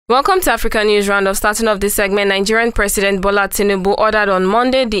Welcome to Africa News Roundup. Starting off this segment, Nigerian President Bola Tinubu ordered on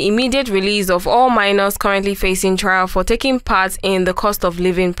Monday the immediate release of all minors currently facing trial for taking part in the cost of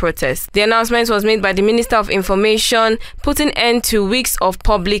living protests. The announcement was made by the Minister of Information, putting end to weeks of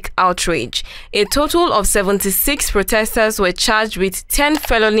public outrage. A total of 76 protesters were charged with 10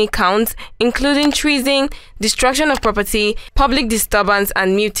 felony counts, including treason, destruction of property, public disturbance,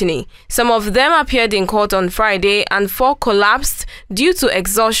 and mutiny. Some of them appeared in court on Friday, and 4 collapsed due to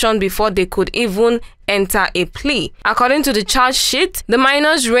exhaustion before they could even enter a plea. According to the charge sheet, the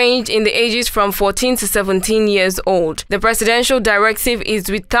minors range in the ages from 14 to 17 years old. The presidential directive is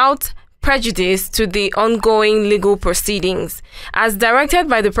without prejudice to the ongoing legal proceedings. As directed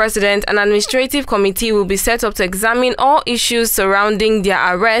by the president, an administrative committee will be set up to examine all issues surrounding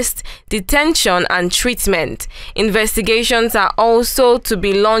their arrest, detention, and treatment. Investigations are also to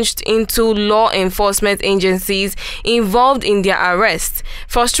be launched into law enforcement agencies involved in their arrest.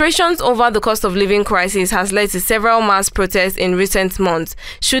 Frustrations over the cost of living crisis has led to several mass protests in recent months.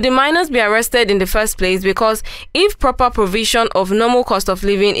 Should the minors be arrested in the first place? Because if proper provision of normal cost of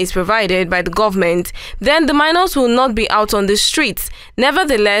living is provided by the government, then the minors will not be out on the streets.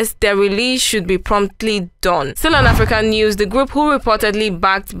 Nevertheless, their release should be promptly done. Still on African news, the group who reportedly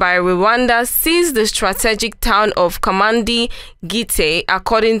backed by Rwanda seized the strategic town of Kamandi Gite,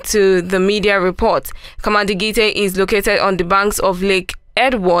 according to the media report. Kamandi Gite is located on the banks of Lake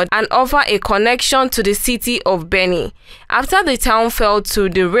Edward and offer a connection to the city of Beni. After the town fell to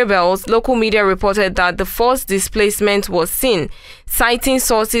the rebels, local media reported that the forced displacement was seen, citing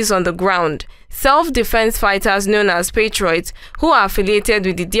sources on the ground. Self-defense fighters known as patriots, who are affiliated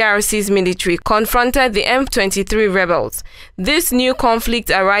with the DRC's military, confronted the M23 rebels. This new conflict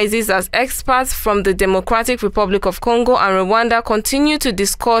arises as experts from the Democratic Republic of Congo and Rwanda continue to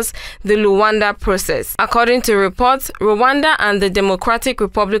discuss the Luanda process. According to reports, Rwanda and the Democratic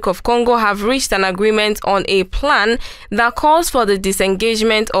Republic of Congo have reached an agreement on a plan that calls for the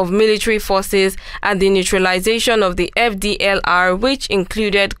disengagement of military forces and the neutralization of the FDLR, which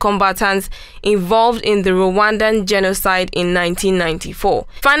included combatants involved in the Rwandan genocide in 1994.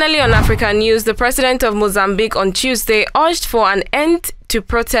 Finally, on Africa news, the president of Mozambique on Tuesday urged for an end to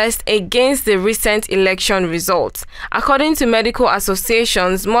protest against the recent election results. According to medical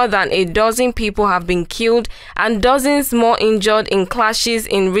associations, more than a dozen people have been killed and dozens more injured in clashes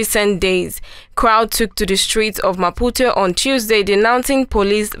in recent days. Crowd took to the streets of Maputo on Tuesday denouncing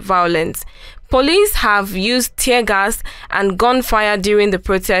police violence. Police have used tear gas and gunfire during the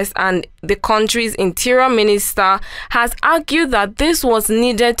protest, and the country's interior minister has argued that this was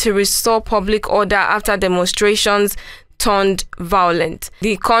needed to restore public order after demonstrations turned violent.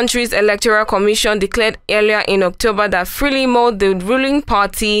 The country's electoral commission declared earlier in October that Frelimo, the ruling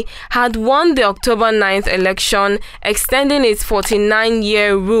party, had won the October 9th election, extending its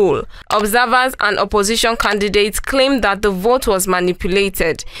 49-year rule. Observers and opposition candidates claimed that the vote was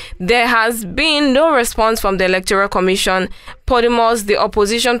manipulated. There has been no response from the electoral commission. Podemos, the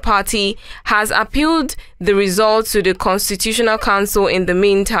opposition party, has appealed the results to the Constitutional Council in the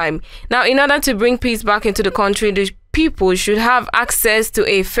meantime. Now, in order to bring peace back into the country, the people should have access to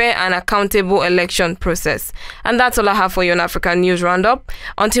a fair and accountable election process. And that's all I have for you on African News Roundup.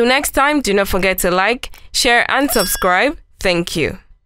 Until next time, do not forget to like, share, and subscribe. Thank you.